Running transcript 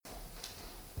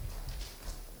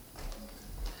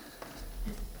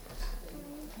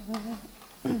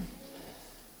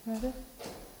Ready?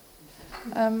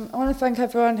 I want to thank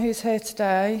everyone who's here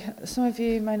today. Some of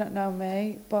you may not know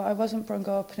me, but I wasn't brought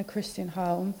up in a Christian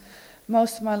home.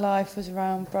 Most of my life was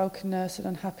around brokenness and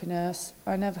unhappiness.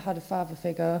 I never had a father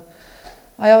figure.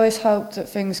 I always hoped that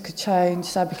things could change,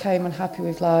 so I became unhappy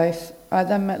with life. I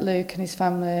then met Luke and his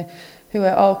family, who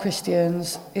were all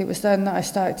Christians. It was then that I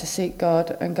started to seek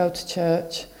God and go to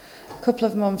church. A couple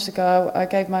of months ago, I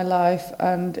gave my life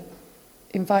and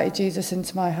invited Jesus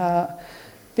into my heart.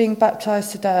 Being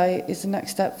baptised today is the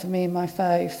next step for me in my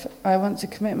faith. I want to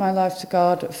commit my life to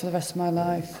God for the rest of my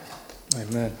life.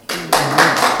 Amen.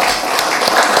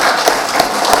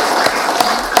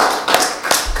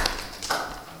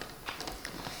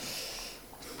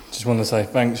 Just want to say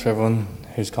thanks for everyone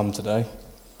who's come today.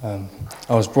 I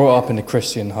was brought up in a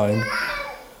Christian home.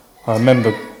 I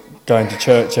remember going to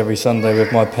church every Sunday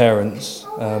with my parents.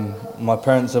 My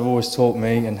parents have always taught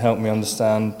me and helped me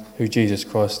understand who Jesus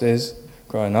Christ is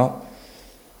growing up.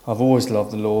 I've always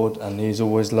loved the Lord, and he's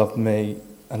always loved me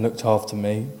and looked after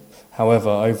me. However,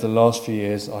 over the last few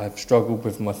years, I have struggled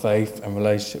with my faith and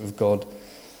relationship with God.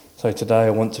 So today I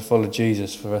want to follow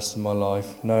Jesus for the rest of my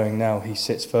life, knowing now he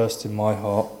sits first in my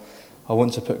heart. I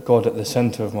want to put God at the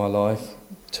centre of my life.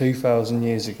 2,000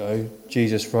 years ago,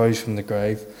 Jesus rose from the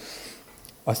grave.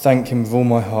 I thank him with all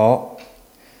my heart,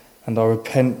 and I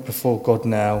repent before God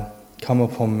now. Come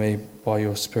upon me by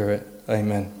your Spirit.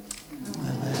 Amen.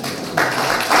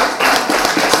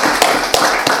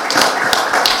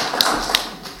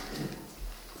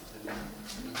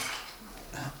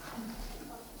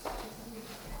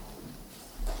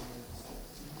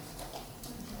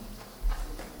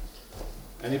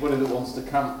 Anybody that wants to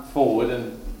come forward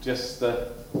and just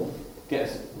get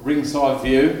a ringside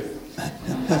view.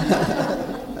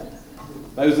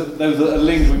 Those that are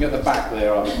lingering at the back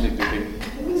there, I was thinking.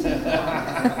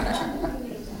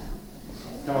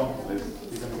 Come on, please.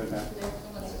 You're going to go down.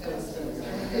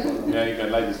 Yeah, you go,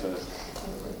 ladies first.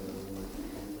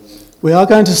 We are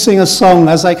going to sing a song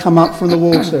as they come up from the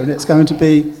water, and it's going to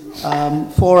be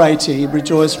 480,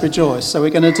 Rejoice, Rejoice. So we're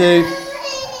going to do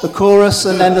the chorus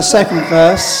and then the second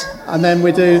verse, and then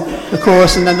we do the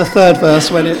chorus and then the third verse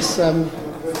when it's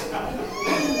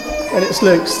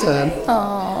Luke's turn.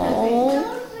 Oh.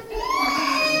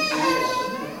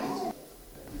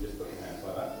 Just put your hands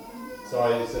like that.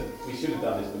 Sorry, we should have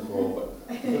done this before, but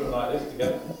put them like this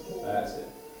together. That's it.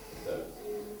 So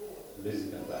Liz is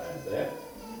going to put her hands there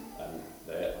and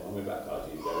there. And when we baptise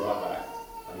you, you go right back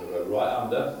and you'll go right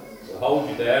under. We'll hold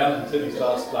you down until you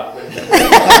start spluttering.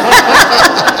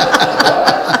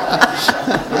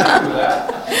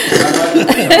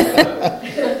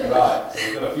 Right, so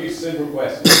we've got a few simple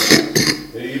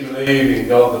questions. Do you believe in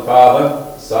God the Father,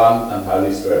 Son and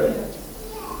Holy Spirit?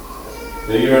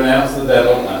 Do you renounce the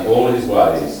devil and all his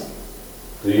ways?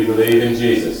 Do you believe in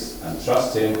Jesus and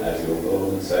trust him as your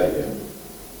Lord and Saviour?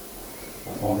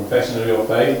 Upon profession of your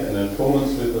faith and in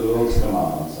accordance with the Lord's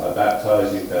commands, I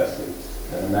baptise you firstly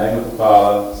in the name of the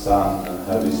Father, Son and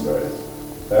Holy Spirit,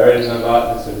 buried in the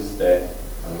likeness of his death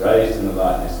and raised in the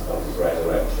likeness of his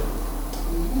resurrection.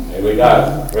 Here we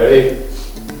go. Ready?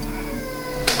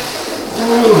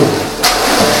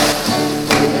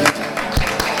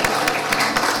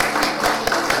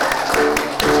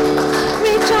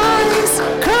 Rejoice,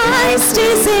 Christ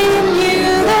is in you,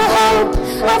 the hope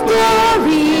of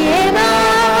glory in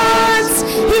us.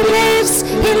 He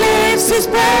lives, his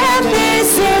breath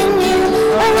is in you.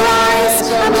 Arise,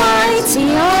 a mighty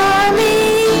army.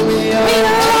 We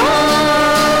arise.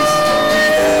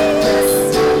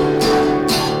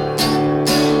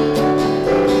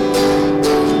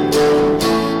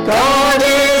 God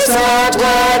is at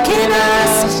work in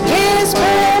us, his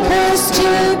purpose to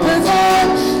perform,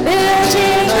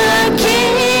 building a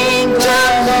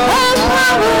kingdom of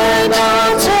power,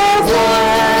 not of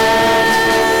words.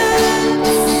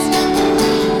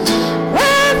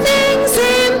 Where things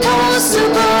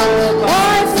impossible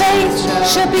by faith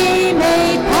shall be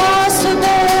made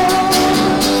possible.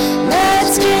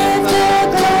 Let's give the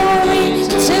glory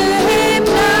to him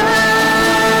now.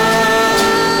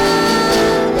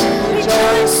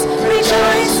 Rejoice,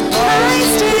 rejoice,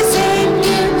 Christ is in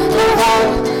you, the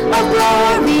hope of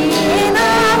glory in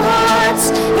our hearts.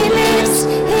 He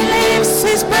lives,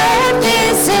 his breath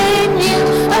is in you.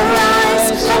 Arise,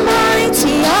 a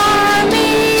mighty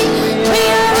army. We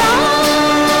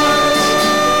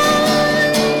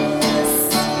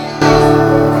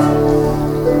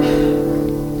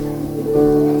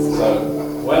So,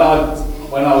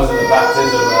 when I was in the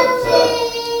baptism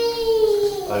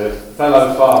at a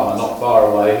fellow farmer not far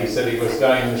away, he said he was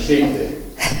going in the sheep dip.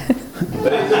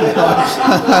 But it didn't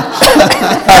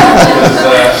because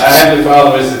our Heavenly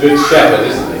Father is a good shepherd,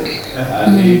 isn't he?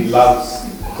 And he loves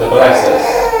to bless us.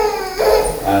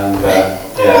 And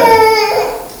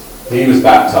he was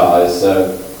baptised,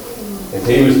 so if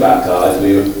he was baptised,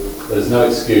 there's no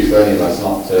excuse for any of us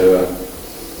not to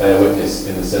bear witness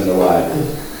in a similar way.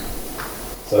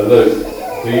 So Luke,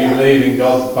 do you believe in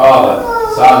God the Father,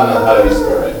 Son and Holy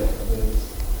Spirit?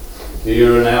 Do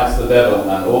you renounce the devil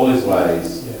and all his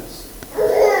ways? Yes.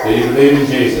 Do you believe in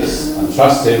Jesus and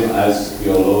trust him as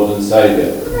your Lord and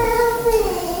Saviour?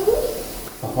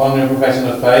 Upon your profession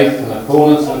of faith, in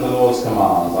accordance with the Lord's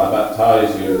commands, I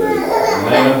baptise you, Luke, in the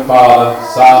name of the Father,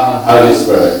 Son and Holy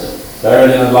Spirit,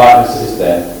 buried in the likeness of his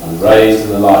death and raised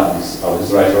in the likeness of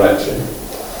his resurrection.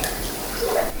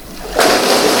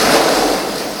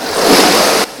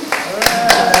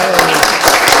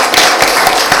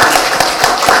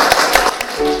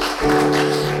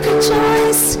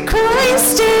 Rejoice,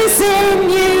 Christ is in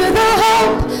you, the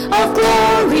hope of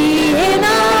glory in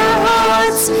our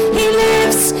hearts. He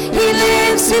lives,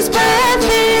 his breath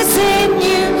is in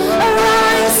you.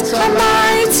 Arise, a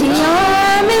mighty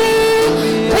army,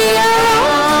 we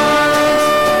arise.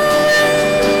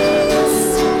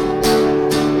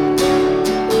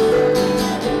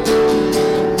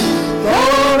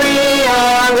 Glory,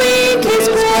 our weak, his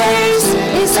grace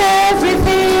is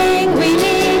everything we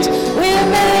need. We're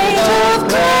made of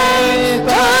clay,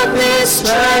 but this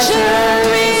treasure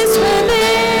is within.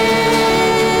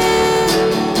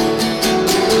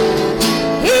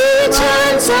 He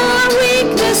turns our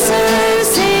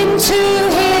weaknesses into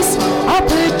his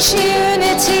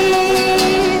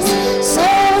opportunities, so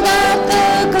that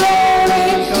the glory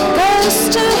goes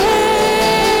to him.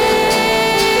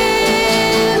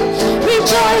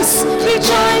 Rejoice,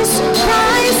 rejoice,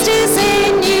 Christ is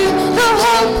in you, the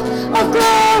hope of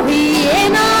glory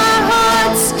in our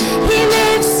hearts. He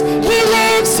lives,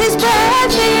 his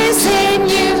breath is in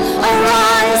you.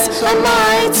 Arise, a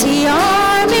mighty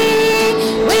army,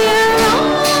 we're on.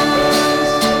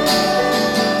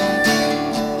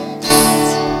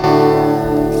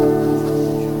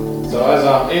 So as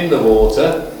I'm in the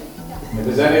water, if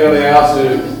there's anybody else who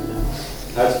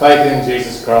has faith in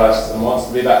Jesus Christ and wants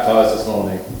to be baptised this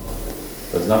morning,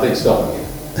 there's nothing stopping you.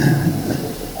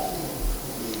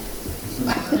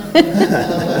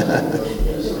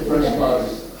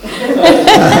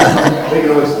 We can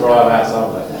always drive out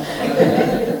somewhere.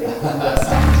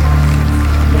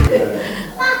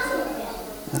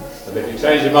 But if you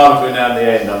change your mind between now and the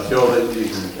end, I'm sure that you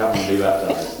can come and be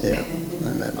baptised. Yeah.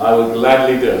 Amen. I would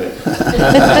gladly do it.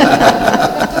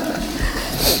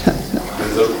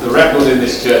 The record in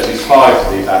this church is 5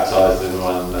 to be baptised in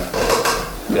one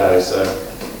go, so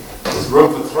there's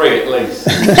room for 3 at least.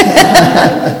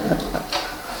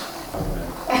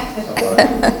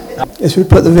 Yes, we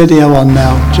put the video on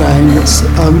now, Jane. It's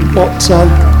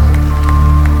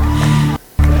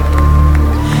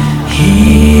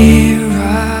Here I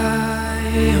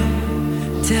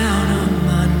am, down on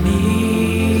my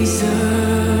knees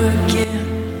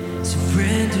again,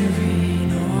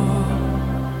 surrendering all,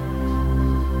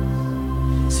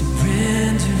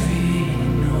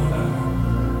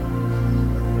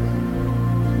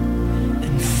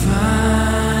 and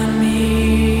find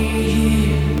me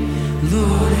here,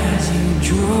 Lord, as you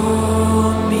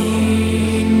draw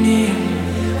me near.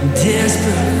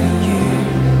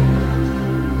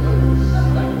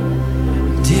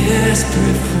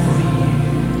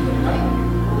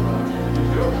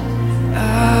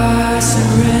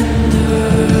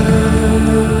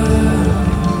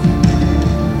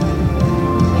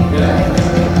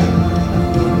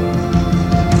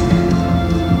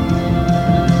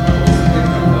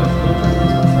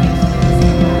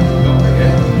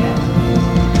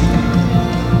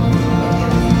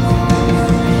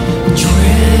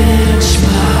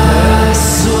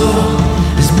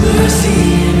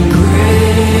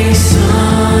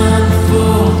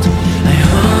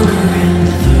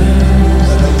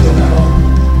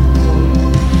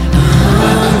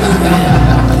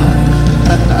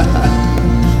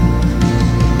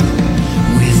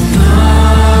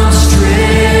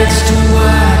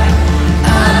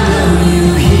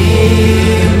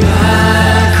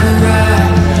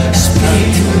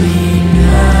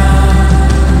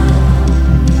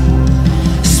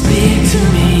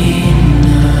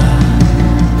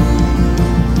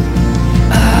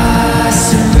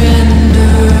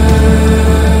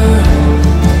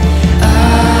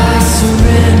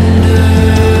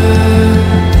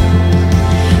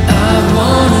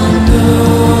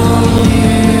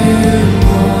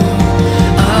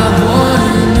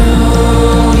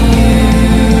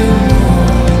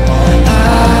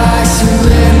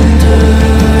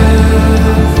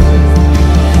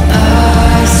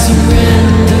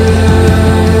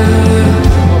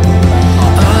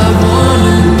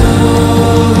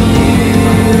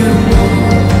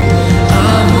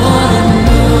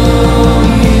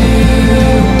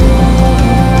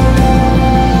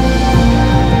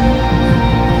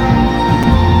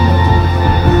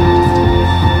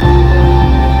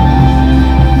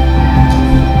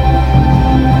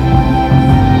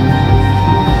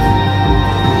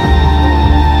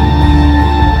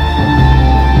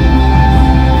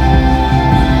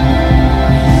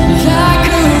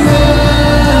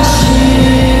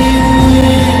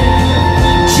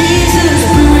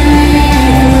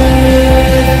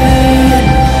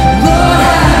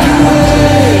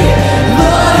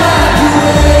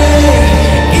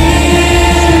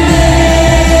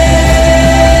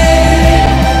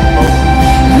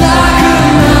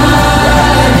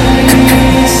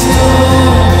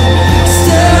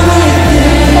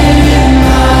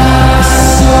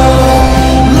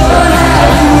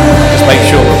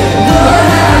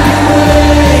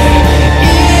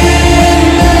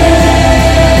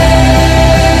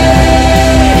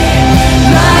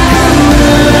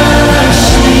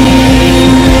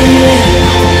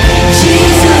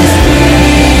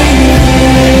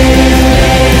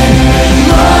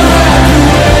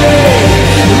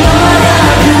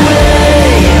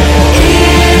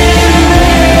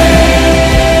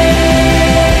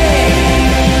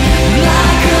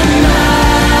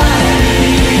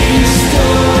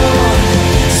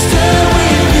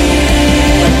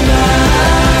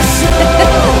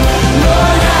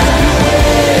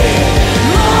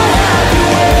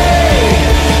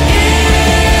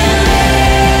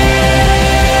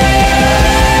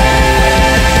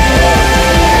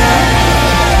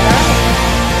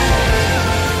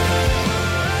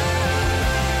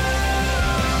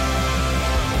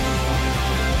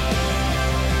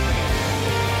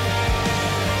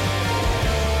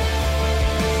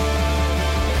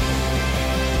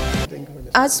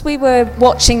 as we were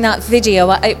watching that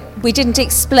video, we didn't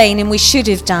explain, and we should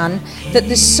have done, that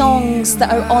the songs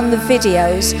that are on the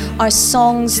videos are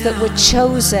songs that were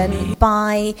chosen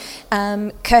by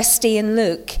Kirsty and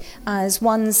Luke as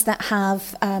ones that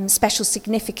have special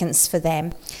significance for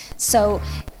them. So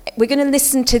we're going to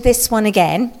listen to this one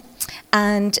again,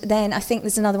 and then I think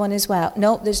there's another one as well.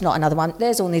 No, there's not another one.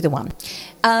 There's only the one.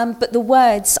 But the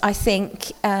words, I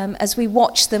think, as we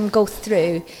watch them go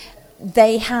through,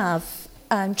 they have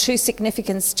true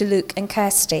significance to Luke and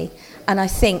Kirsty. And I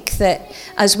think that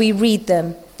as we read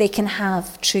them, they can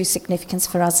have true significance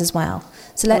for us as well.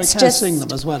 So let's just sing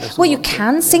them as well. Well, you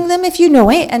can sing them if you know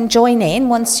it and join in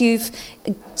once you've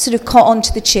sort of caught on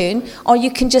to the tune, or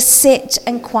you can just sit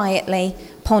and quietly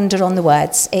ponder on the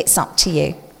words. It's up to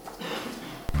you.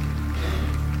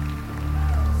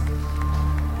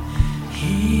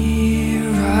 Here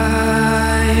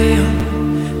I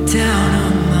am, down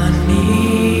on my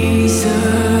knees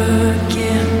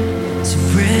again,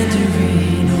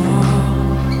 surrendering all,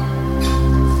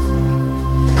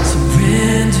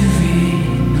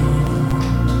 surrendering all,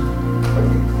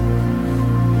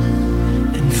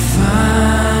 and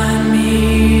find me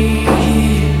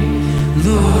here,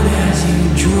 Lord, as you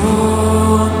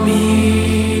draw me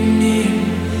near.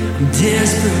 I'm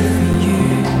desperate for you.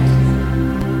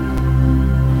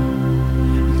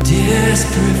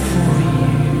 Desperate for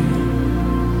you,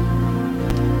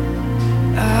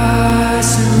 I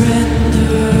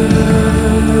surrender.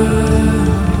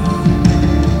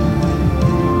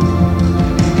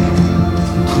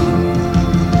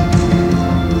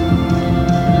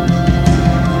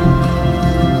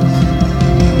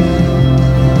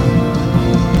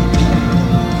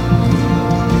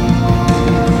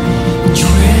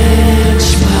 Drench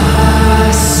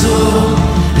my soul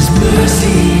as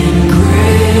mercy and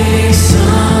grace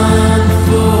on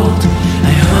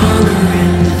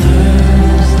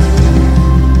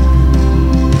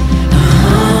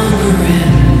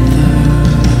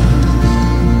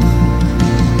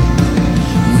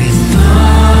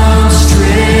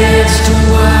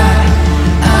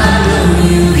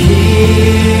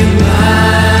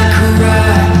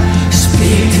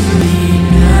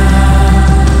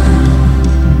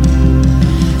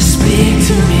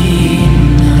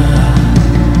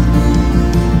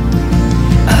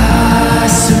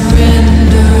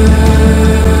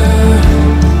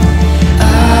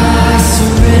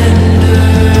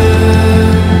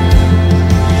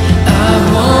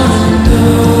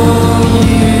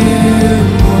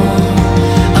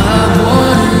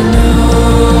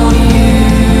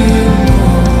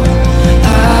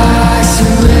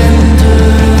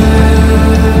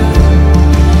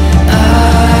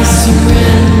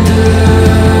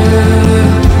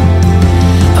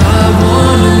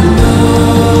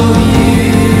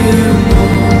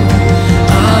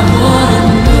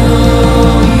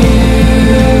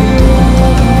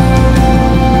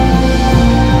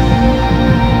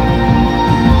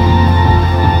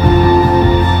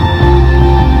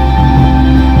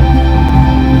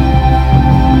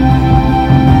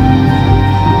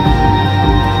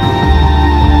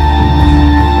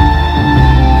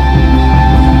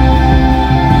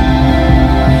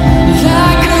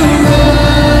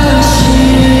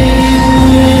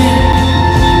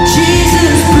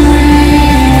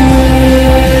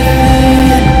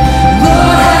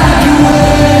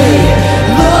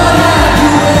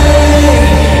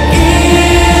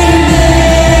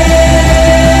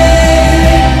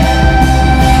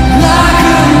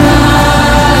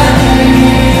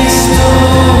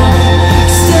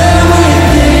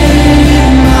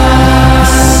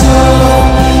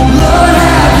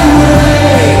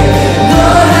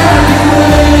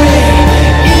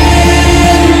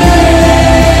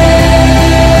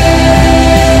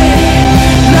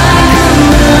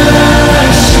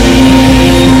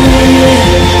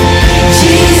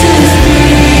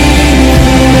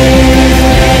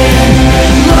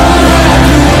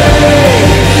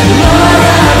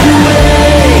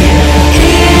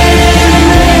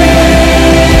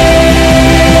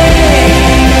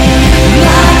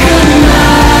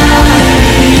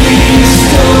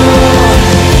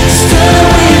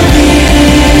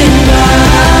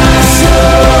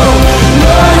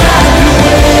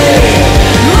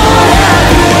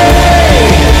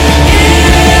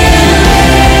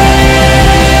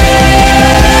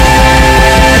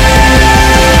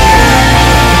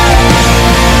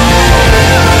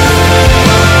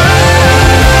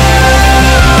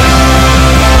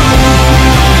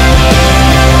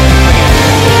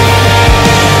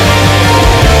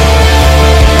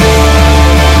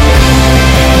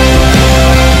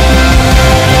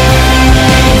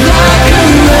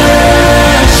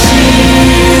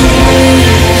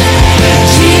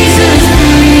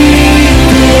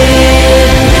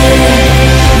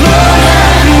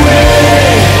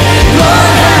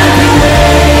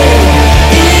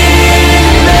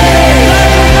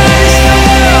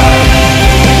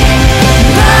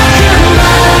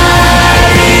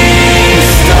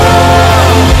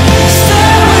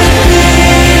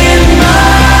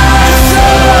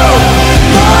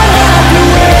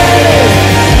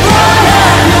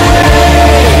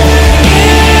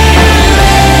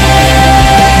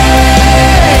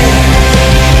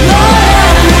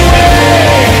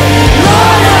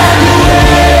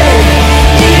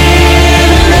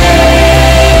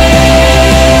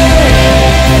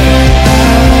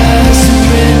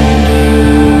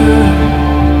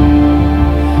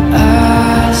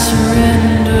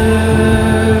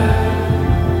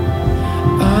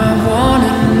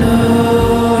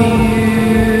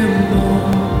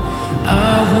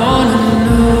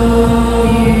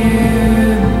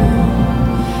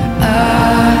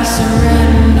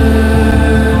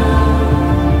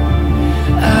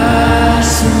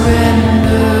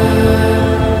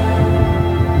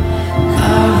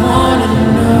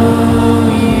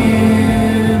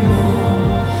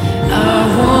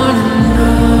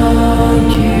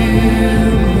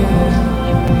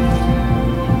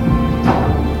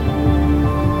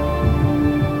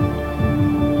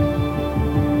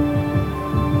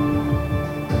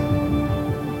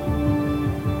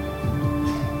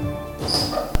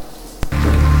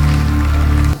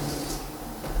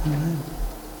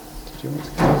Do you want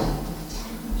to come?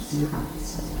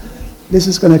 Liz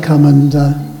is going to come and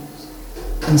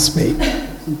speak,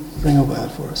 and bring a word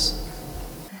for us.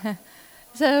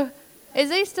 So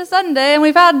it's Easter Sunday, and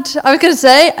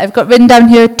I've got written down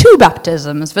here 2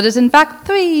 baptisms, but it's in fact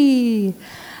 3.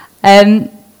 As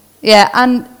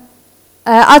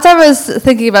I was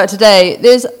thinking about today,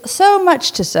 there's so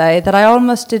much to say that I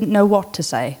almost didn't know what to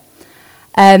say.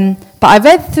 But I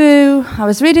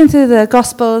was reading through the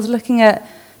Gospels, looking at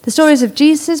the stories of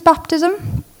Jesus'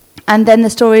 baptism, and then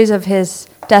the stories of his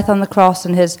death on the cross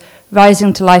and his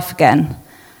rising to life again.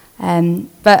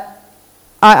 But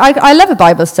I love a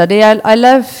Bible study. I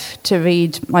love to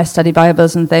read my study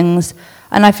Bibles and things,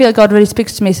 and I feel God really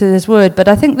speaks to me through his word. But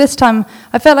I think this time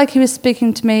I felt like he was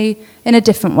speaking to me in a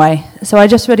different way. So I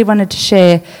just really wanted to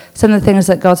share some of the things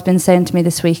that God's been saying to me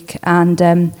this week, and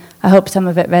I hope some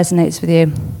of it resonates with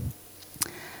you.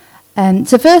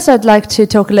 So first I'd like to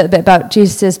talk a little bit about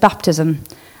Jesus' baptism,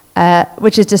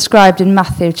 which is described in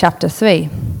Matthew chapter 3.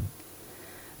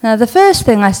 Now, the first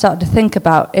thing I started to think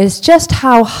about is just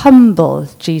how humble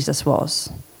Jesus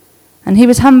was. And he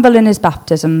was humble in his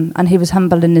baptism, and he was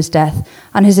humble in his death,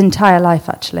 and his entire life,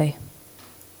 actually.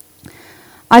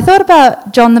 I thought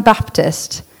about John the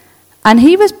Baptist, and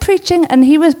he was preaching and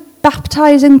he was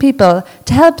baptizing people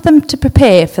to help them to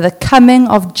prepare for the coming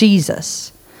of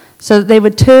Jesus, so that they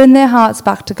would turn their hearts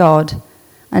back to God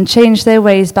and change their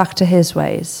ways back to his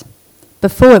ways,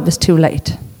 before it was too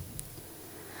late.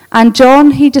 And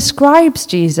John, he describes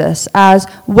Jesus as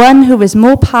one who is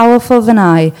more powerful than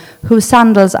I, whose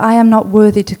sandals I am not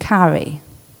worthy to carry.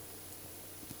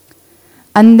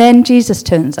 And then Jesus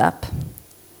turns up,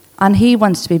 and he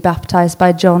wants to be baptized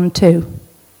by John too.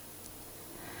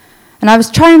 And I was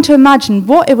trying to imagine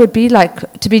what it would be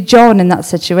like to be John in that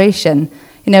situation.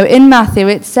 You know, in Matthew,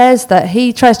 it says that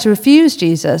he tries to refuse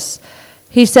Jesus.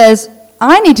 He says,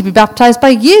 I need to be baptized by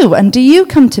you, and do you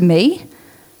come to me?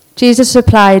 Jesus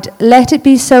replied, let it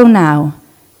be so now.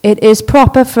 It is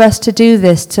proper for us to do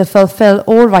this to fulfill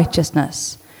all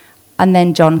righteousness. And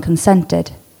then John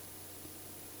consented.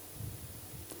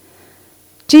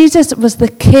 Jesus was the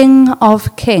King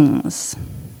of Kings,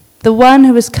 the one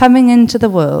who was coming into the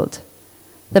world,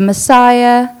 the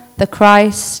Messiah, the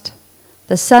Christ,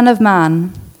 the Son of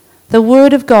Man, the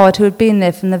Word of God who had been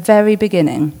there from the very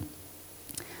beginning.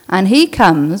 And he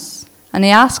comes and he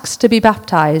asks to be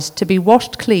baptized, to be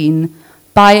washed clean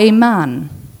by a man,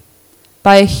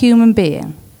 by a human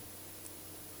being.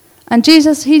 And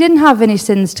Jesus, he didn't have any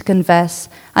sins to confess,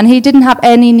 and he didn't have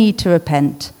any need to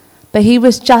repent, but he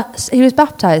was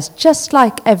baptized just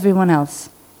like everyone else.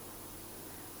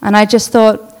 And I just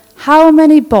thought, how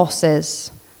many bosses,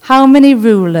 how many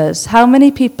rulers, how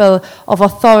many people of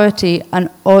authority and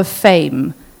or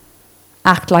fame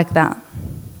act like that?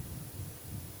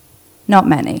 Not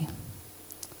many.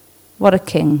 What a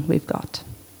king we've got.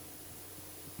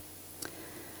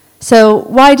 So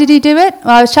why did he do it?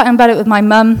 Well, I was chatting about it with my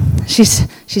mum. She's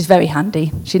very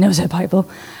handy. She knows her Bible.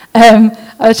 I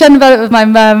was chatting about it with my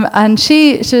mum, and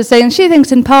she was saying she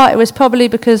thinks in part it was probably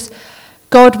because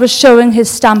God was showing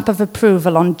his stamp of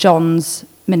approval on John's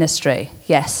ministry.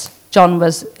 Yes, John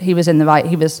was in the right.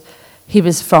 He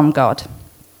was from God,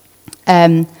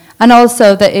 and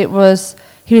also that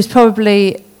he was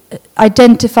probably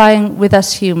identifying with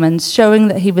us humans, showing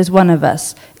that he was one of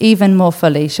us, even more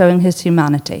fully, showing his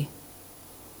humanity.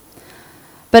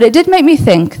 But it did make me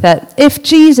think that if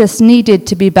Jesus needed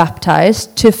to be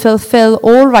baptized to fulfill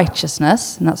all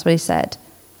righteousness, and that's what he said,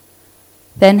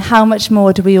 then how much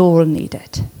more do we all need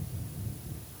it?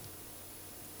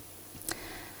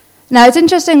 Now, it's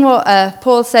interesting what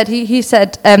Paul said. He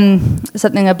said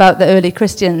something about the early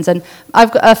Christians. And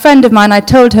I've got a friend of mine, I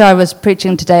told her I was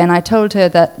preaching today, and I told her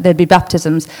that there'd be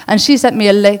baptisms. And she sent me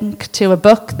a link to a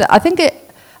book that I think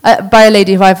by a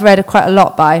lady who I've read quite a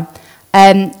lot by.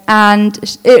 And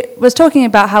it was talking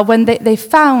about how when they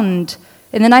found,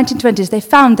 in the 1920s, they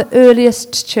found the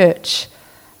earliest church.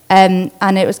 And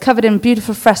it was covered in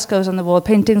beautiful frescoes on the wall,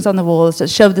 paintings on the walls that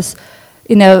showed this,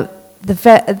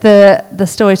 the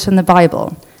stories from the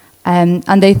Bible.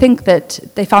 And they think that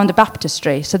they found a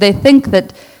baptistry. So they think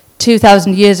that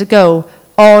 2,000 years ago,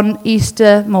 on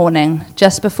Easter morning,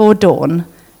 just before dawn,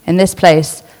 in this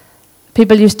place,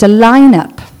 people used to line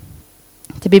up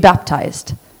to be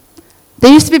baptized.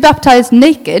 They used to be baptized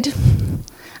naked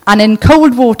and in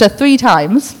cold water 3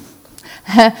 times.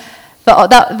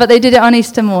 But they did it on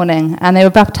Easter morning, and they were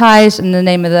baptized in the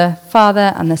name of the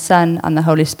Father and the Son and the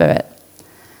Holy Spirit.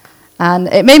 And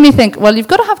it made me think, well, you've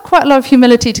got to have quite a lot of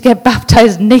humility to get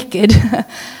baptized naked.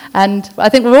 And I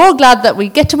think we're all glad that we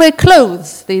get to wear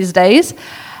clothes these days.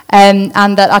 and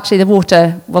that actually the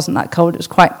water wasn't that cold, it was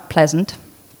quite pleasant.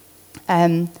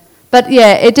 But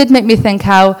yeah, it did make me think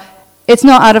how it's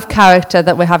not out of character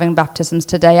that we're having baptisms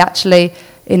today. Actually,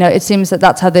 it seems that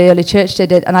that's how the early church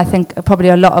did it, and I think probably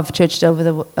a lot of churches over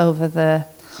the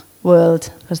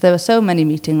world, because there were so many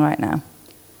meeting right now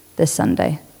this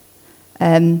Sunday,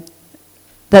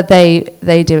 that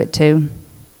they do it too,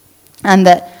 and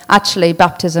that actually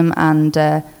baptism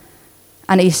and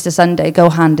Easter Sunday go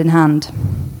hand in hand.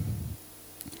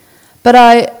 But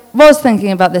I was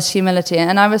thinking about this humility,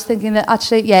 and I was thinking that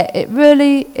actually, yeah,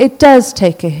 it does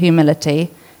take a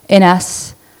humility in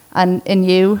us and in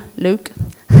you, Luke,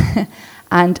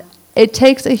 and it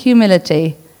takes a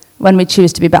humility when we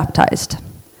choose to be baptized.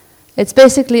 It's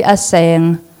basically us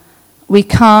saying, we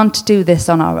can't do this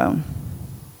on our own,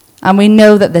 and we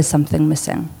know that there's something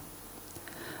missing.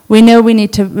 We know we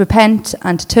need to repent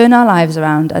and to turn our lives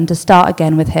around and to start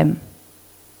again with him.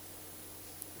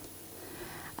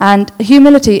 And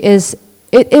humility is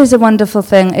a wonderful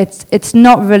thing. It's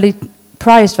not really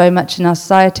prized very much in our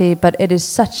society, but it is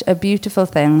such a beautiful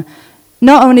thing,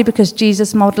 not only because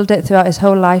Jesus modeled it throughout his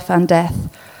whole life and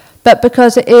death, but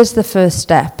because it is the first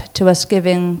step to us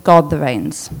giving God the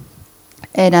reins,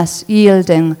 in us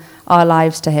yielding our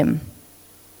lives to him.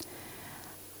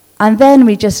 And then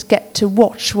we just get to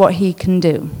watch what he can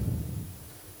do.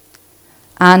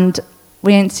 And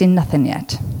we ain't seen nothing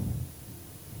yet.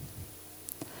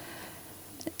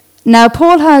 Now,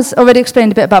 Paul has already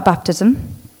explained a bit about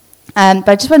baptism, but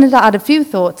I just wanted to add a few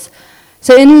thoughts.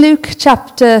 So in Luke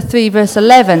chapter 3, verse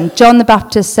 11, John the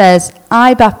Baptist says,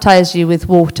 I baptize you with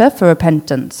water for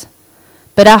repentance,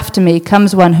 but after me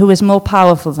comes one who is more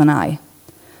powerful than I,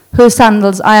 whose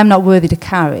sandals I am not worthy to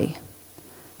carry.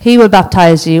 He will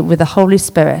baptize you with the Holy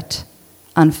Spirit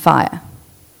and fire.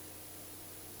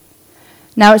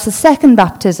 Now, it's the second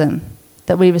baptism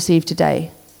that we receive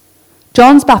today.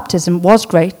 John's baptism was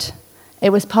great.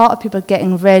 It was part of people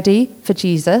getting ready for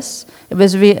Jesus. It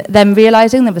was them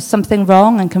realizing there was something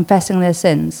wrong and confessing their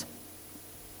sins.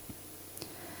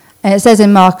 And it says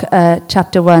in Mark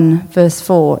chapter 1, verse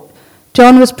 4,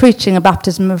 John was preaching a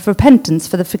baptism of repentance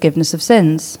for the forgiveness of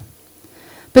sins.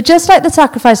 But just like the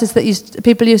sacrifices that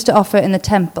people used to offer in the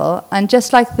temple, and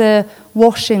just like the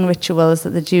washing rituals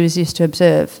that the Jews used to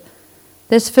observe,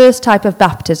 this first type of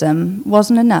baptism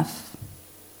wasn't enough.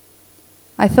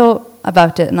 I thought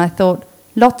about it, and I thought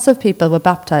lots of people were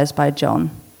baptized by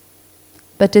John,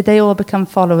 but did they all become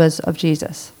followers of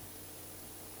Jesus?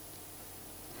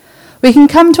 We can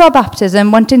come to our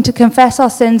baptism wanting to confess our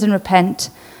sins and repent,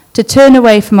 to turn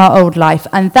away from our old life,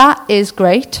 and that is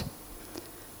great.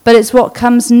 But it's what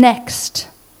comes next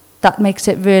that makes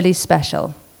it really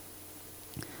special.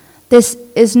 This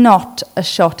is not a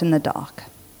shot in the dark.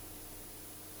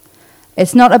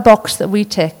 It's not a box that we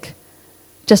tick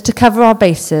just to cover our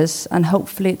bases, and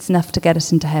hopefully it's enough to get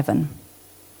us into heaven.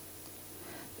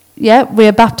 Yeah, we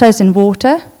are baptized in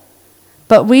water,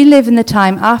 but we live in the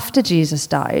time after Jesus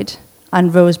died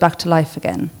and rose back to life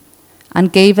again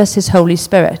and gave us his Holy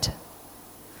Spirit.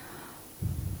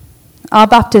 Our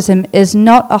baptism is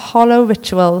not a hollow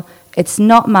ritual. It's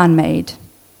not man-made.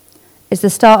 It's the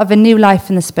start of a new life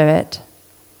in the Spirit.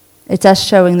 It's us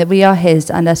showing that we are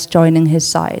his and us joining his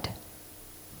side.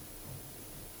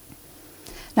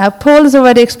 Now, Paul has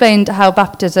already explained how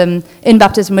in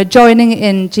baptism we're joining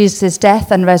in Jesus'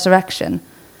 death and resurrection.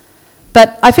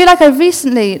 But I feel like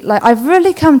I've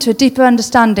really come to a deeper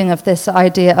understanding of this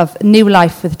idea of new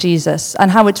life with Jesus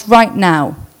and how it's right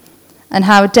now, and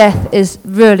how death is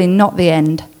really not the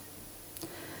end.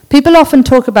 People often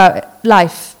talk about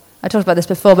life. I talked about this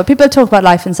before, but people talk about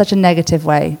life in such a negative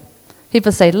way.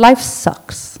 People say life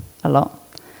sucks a lot.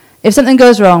 If something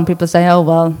goes wrong, people say, oh,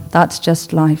 well, that's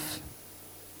just life.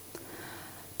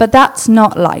 But that's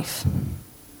not life.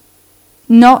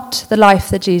 Not the life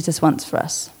that Jesus wants for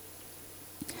us.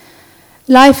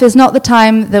 Life is not the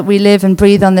time that we live and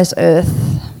breathe on this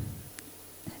earth.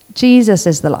 Jesus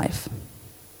is the life.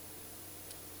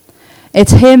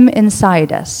 It's him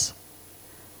inside us,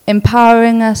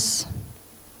 empowering us,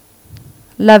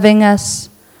 loving us,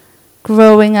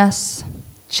 growing us,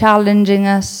 challenging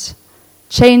us,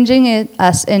 changing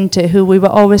us into who we were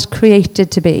always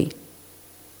created to be.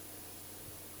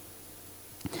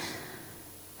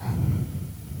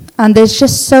 And there's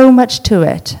just so much to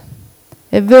it.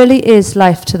 It really is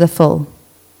life to the full.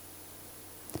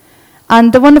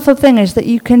 And the wonderful thing is that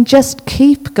you can just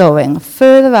keep going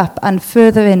further up and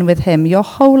further in with him your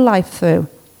whole life through.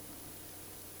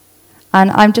 And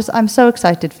I'm so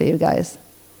excited for you guys.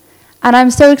 And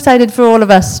I'm so excited for all of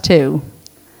us too,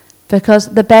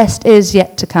 because the best is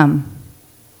yet to come.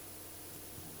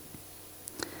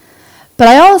 But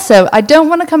I don't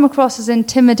want to come across as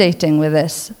intimidating with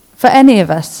this for any of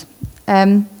us.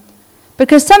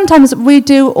 Because sometimes we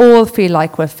do all feel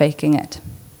like we're faking it.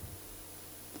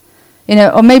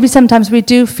 Or maybe sometimes we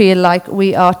do feel like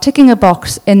we are ticking a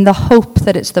box in the hope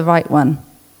that it's the right one.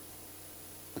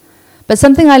 But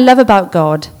something I love about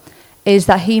God is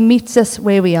that he meets us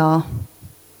where we are.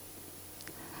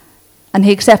 And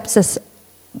he accepts us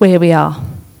where we are.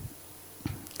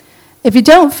 If you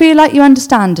don't feel like you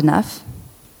understand enough,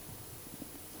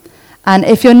 and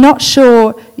if you're not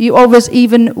sure you always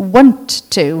even want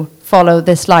to follow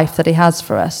this life that he has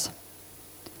for us,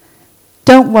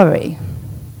 don't worry.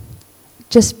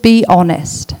 Just be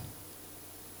honest.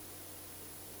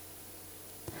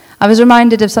 I was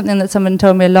reminded of something that someone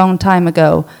told me a long time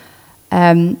ago,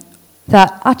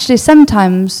 that actually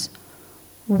sometimes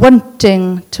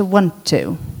wanting to want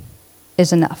to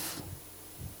is enough.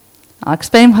 I'll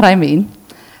explain what I mean.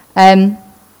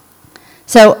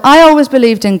 So I always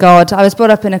believed in God. I was brought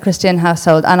up in a Christian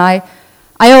household, and I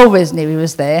always knew he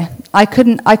was there. I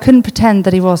couldn't pretend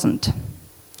that he wasn't.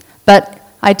 But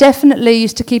I definitely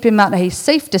used to keep him at a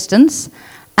safe distance,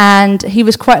 and he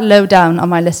was quite low down on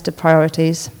my list of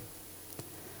priorities.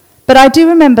 But I do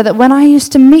remember that when I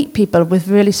used to meet people with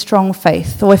really strong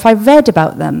faith, or if I read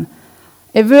about them,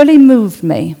 it really moved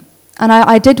me, and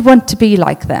I did want to be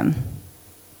like them.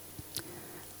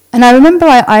 And I remember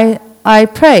I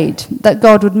prayed that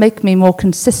God would make me more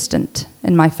consistent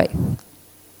in my faith.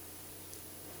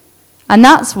 And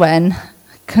that's when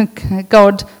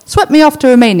God swept me off to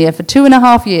Romania for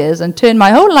 2.5 years and turned my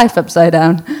whole life upside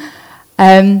down.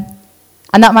 And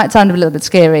that might sound a little bit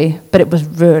scary, but it was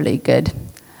really good.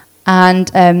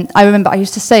 And I remember I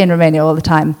used to say in Romania all the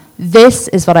time, this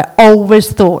is what I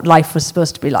always thought life was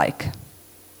supposed to be like.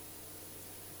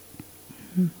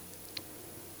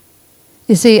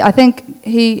 You see, I think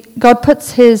God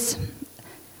puts the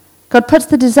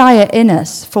desire in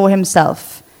us for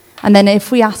himself, and then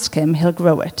if we ask him, he'll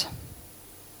grow it.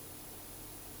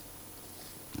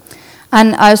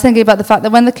 And I was thinking about the fact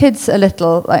that when the kids are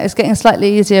little, it's getting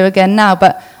slightly easier again now,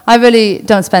 but I really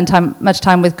don't spend much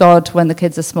time with God when the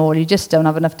kids are small. You just don't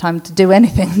have enough time to do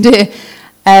anything, do you?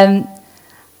 And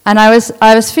I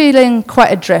was feeling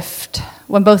quite adrift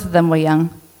when both of them were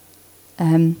young.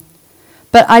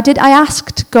 But I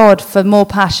asked God for more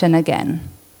passion again.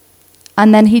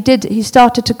 And then he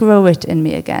started to grow it in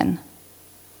me again.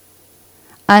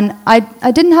 And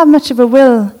I didn't have much of a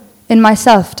will in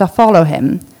myself to follow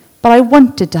him, but I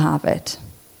wanted to have it.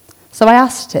 So I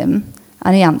asked him,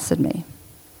 and he answered me.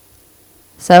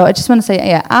 So I just want to say,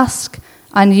 ask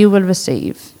and you will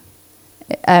receive.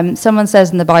 Someone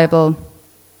says in the Bible,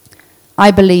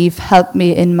 I believe, help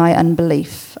me in my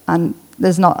unbelief. And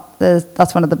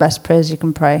that's one of the best prayers you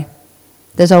can pray.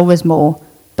 There's always more,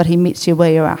 but he meets you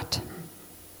where you're at.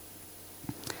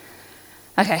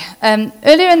 Okay,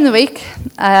 earlier in the week,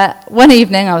 one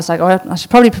evening, I was like, I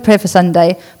should probably prepare for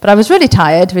Sunday, but I was really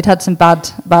tired. We'd had some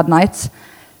bad nights.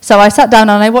 So I sat down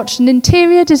and I watched an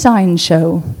interior design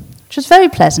show, which was very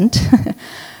pleasant. And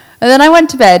then I went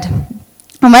to bed.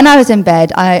 And when I was in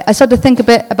bed, I started to think a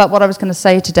bit about what I was going to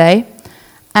say today.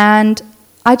 And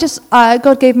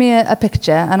God gave me a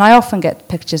picture, and I often get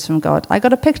pictures from God. I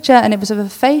got a picture, and it was of a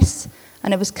face,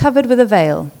 and it was covered with a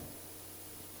veil.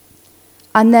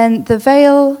 And then the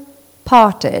veil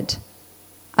parted,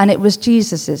 and it was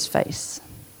Jesus' face.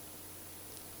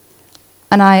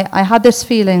 And I had this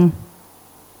feeling,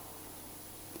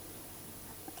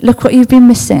 look what you've been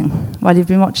missing while you've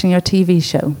been watching your TV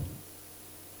show.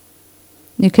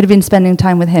 You could have been spending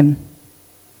time with him.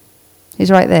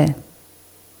 He's right there.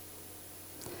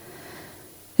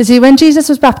 You see, when Jesus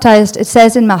was baptized, it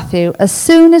says in Matthew, as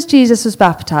soon as Jesus was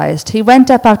baptized, he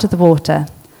went up out of the water.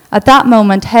 At that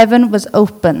moment, heaven was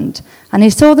opened, and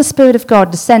he saw the Spirit of God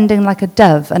descending like a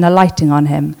dove and alighting on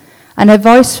him. And a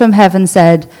voice from heaven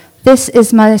said, this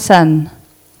is my Son,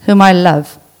 whom I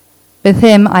love. With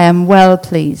him I am well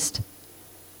pleased.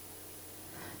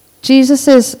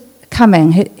 Jesus'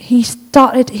 coming,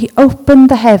 he opened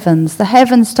the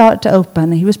heavens started to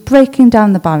open. He was breaking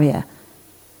down the barrier,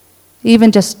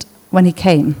 even just when he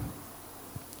came.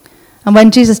 And when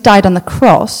Jesus died on the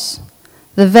cross,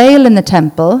 the veil in the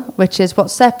temple, which is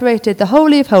what separated the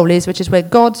Holy of Holies, which is where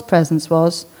God's presence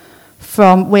was,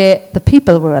 from where the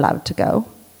people were allowed to go,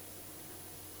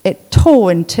 it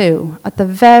tore in two at the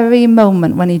very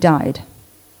moment when he died.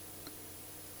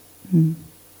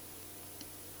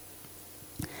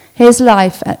 His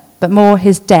life, but more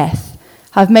his death,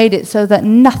 have made it so that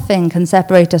nothing can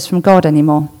separate us from God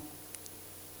anymore.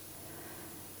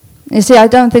 You see, I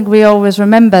don't think we always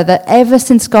remember that ever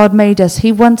since God made us,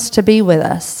 he wants to be with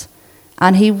us.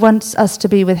 and he wants us to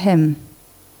be with him.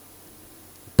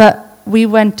 But we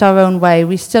went our own way.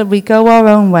 We go our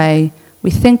own way.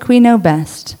 We think we know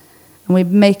best, and we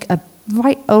make a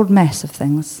right old mess of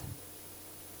things.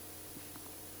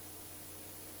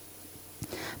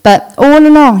 But all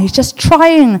along, he's just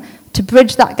trying to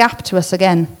bridge that gap to us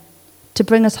again, to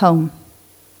bring us home.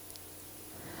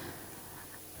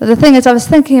 But the thing is, I was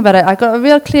thinking about it, I got a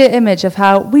real clear image of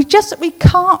how we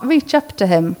can't reach up to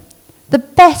him. The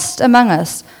best among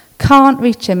us can't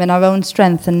reach him in our own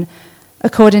strength and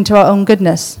according to our own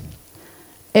goodness.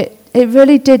 It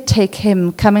really did take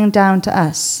him coming down to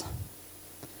us,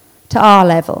 to our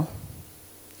level,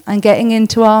 and getting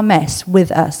into our mess with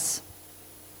us.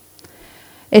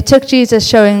 It took Jesus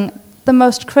showing the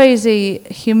most crazy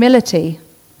humility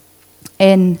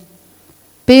in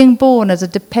being born as a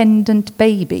dependent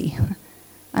baby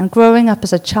and growing up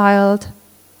as a child,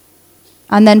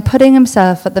 and then putting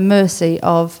himself at the mercy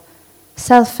of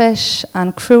selfish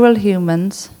and cruel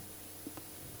humans,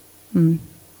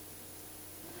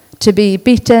 to be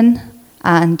beaten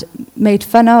and made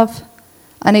fun of,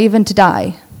 and even to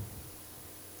die,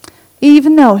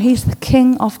 even though he's the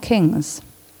King of Kings.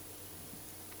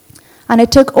 And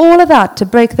it took all of that to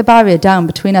break the barrier down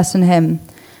between us and him,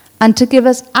 and to give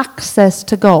us access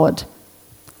to God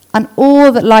and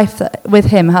all that life with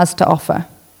him has to offer.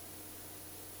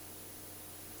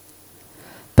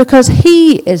 Because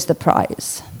he is the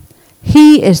prize.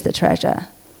 He is the treasure.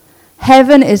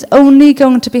 Heaven is only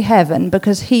going to be heaven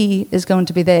because he is going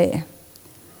to be there.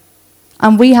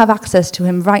 And we have access to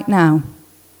him right now.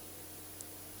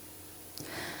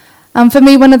 And for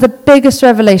me, one of the biggest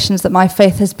revelations that my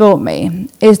faith has brought me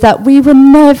is that we were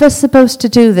never supposed to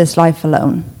do this life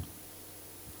alone.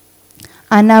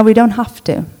 And now we don't have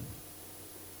to.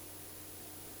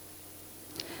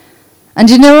 And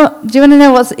do you want to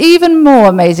know what's even more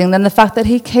amazing than the fact that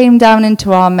he came down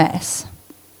into our mess?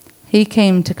 He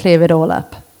came to clear it all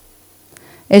up.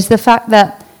 Is the fact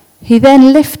that he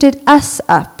then lifted us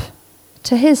up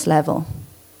to his level.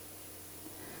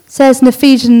 It says in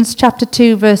Ephesians chapter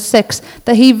 2 verse 6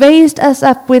 that he raised us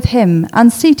up with him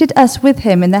and seated us with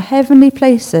him in the heavenly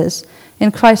places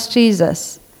in Christ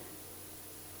Jesus.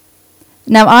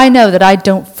 Now I know that I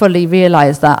don't fully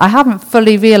realize that. I haven't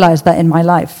fully realized that in my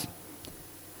life.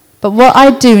 But what I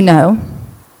do know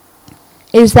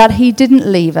is that he didn't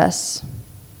leave us,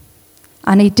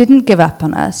 and he didn't give up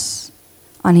on us,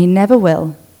 and he never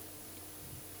will.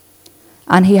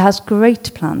 And he has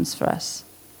great plans for us,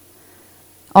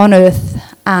 on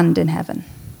earth and in heaven.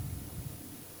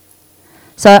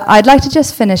 So I'd like to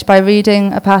just finish by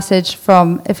reading a passage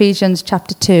from Ephesians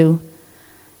chapter 2.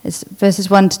 It's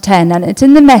verses 1 to 10, and it's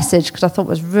in the Message because I thought it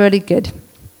was really good.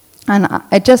 And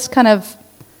it just kind of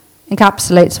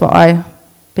encapsulates what I've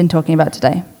been talking about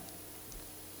today.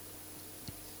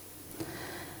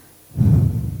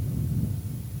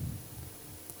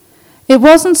 It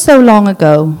wasn't so long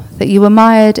ago that you were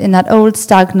mired in that old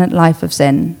stagnant life of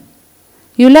sin.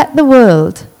 You let the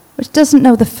world, which doesn't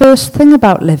know the first thing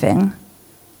about living,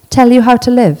 tell you how to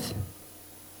live.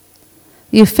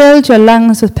 You filled your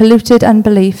lungs with polluted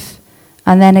unbelief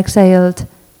and then exhaled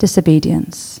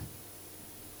disobedience.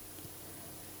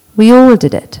 We all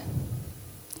did it.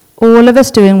 All of us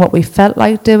doing what we felt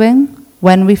like doing,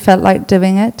 when we felt like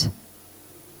doing it.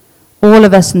 All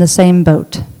of us in the same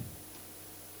boat.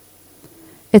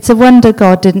 It's a wonder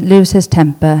God didn't lose his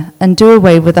temper and do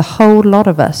away with a whole lot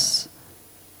of us.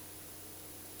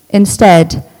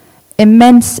 Instead,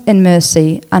 immense in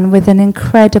mercy and with an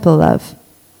incredible love,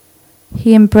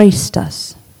 he embraced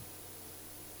us.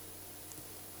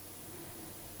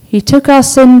 He took our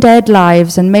sin-dead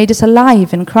lives and made us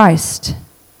alive in Christ.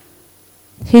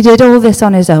 He did all this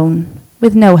on his own,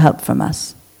 with no help from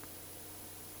us.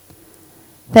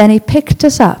 Then he picked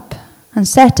us up and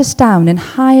set us down in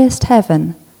highest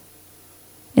heaven,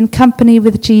 in company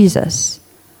with Jesus,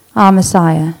 our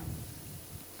Messiah.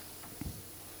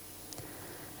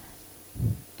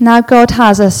 Now God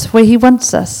has us where he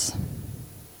wants us,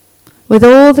 with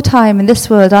all the time in this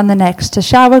world and the next to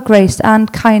shower grace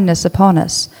and kindness upon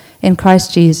us in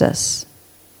Christ Jesus.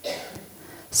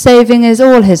 Saving is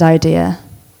all his idea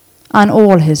and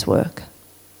all his work.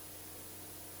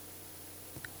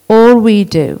 All we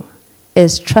do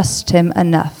is trust him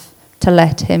enough to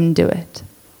let him do it.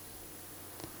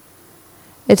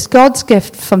 It's God's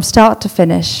gift from start to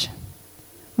finish.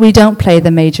 We don't play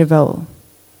the major role.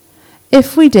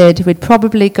 If we did, we'd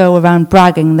probably go around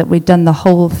bragging that we'd done the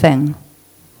whole thing.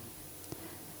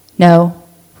 No,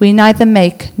 we neither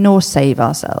make nor save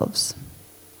ourselves.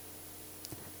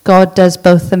 God does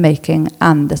both the making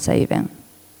and the saving.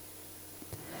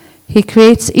 He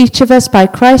creates each of us by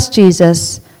Christ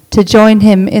Jesus to join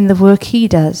him in the work he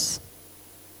does,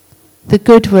 the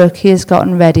good work he has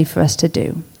gotten ready for us to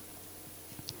do,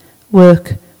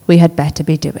 work we had better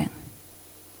be doing.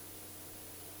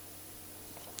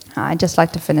 I'd just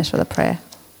like to finish with a prayer.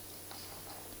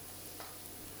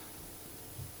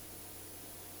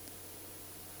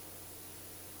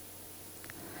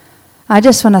 I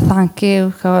just want to thank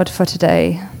you, God, for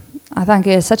today. I thank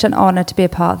you. It's such an honor to be a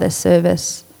part of this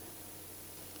service.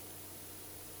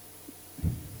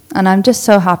 And I'm just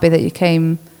so happy that you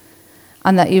came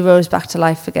and that you rose back to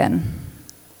life again.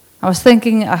 I was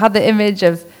thinking, I had the image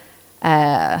of,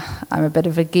 I'm a bit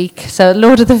of a geek, so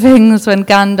Lord of the Rings, when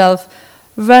Gandalf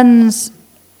runs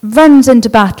into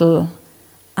battle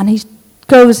and he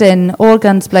goes in, all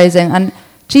guns blazing, and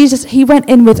Jesus, he went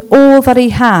in with all that he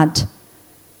had.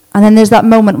 And then there's that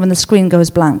moment when the screen goes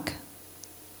blank.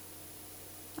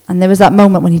 And there was that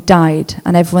moment when he died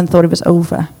and everyone thought it was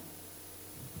over.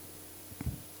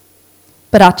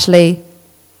 But actually,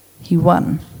 he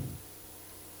won.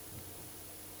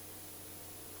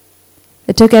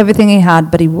 It took everything he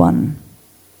had, but he won.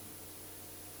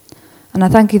 And I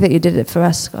thank you that you did it for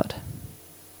us, God.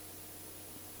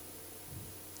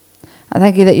 I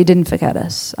thank you that you didn't forget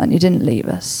us and you didn't leave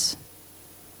us.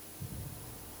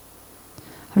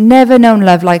 I've never known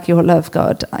love like your love,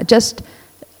 God. I just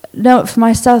know it for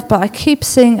myself, but I keep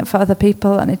seeing it for other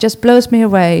people, and it just blows me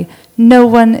away. No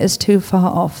one is too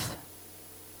far off.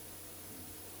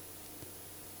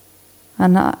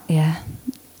 And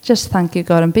just thank you,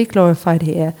 God, and be glorified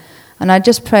here. And I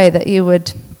just pray that you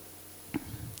would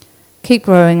keep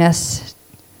growing us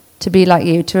to be like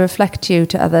you, to reflect you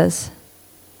to others.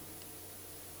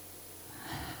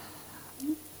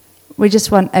 We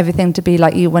just want everything to be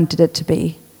like you wanted it to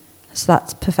be. So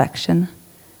that's perfection.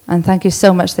 And thank you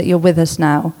so much that you're with us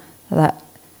now, that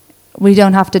we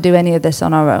don't have to do any of this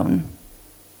on our own.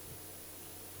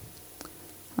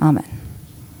 Amen.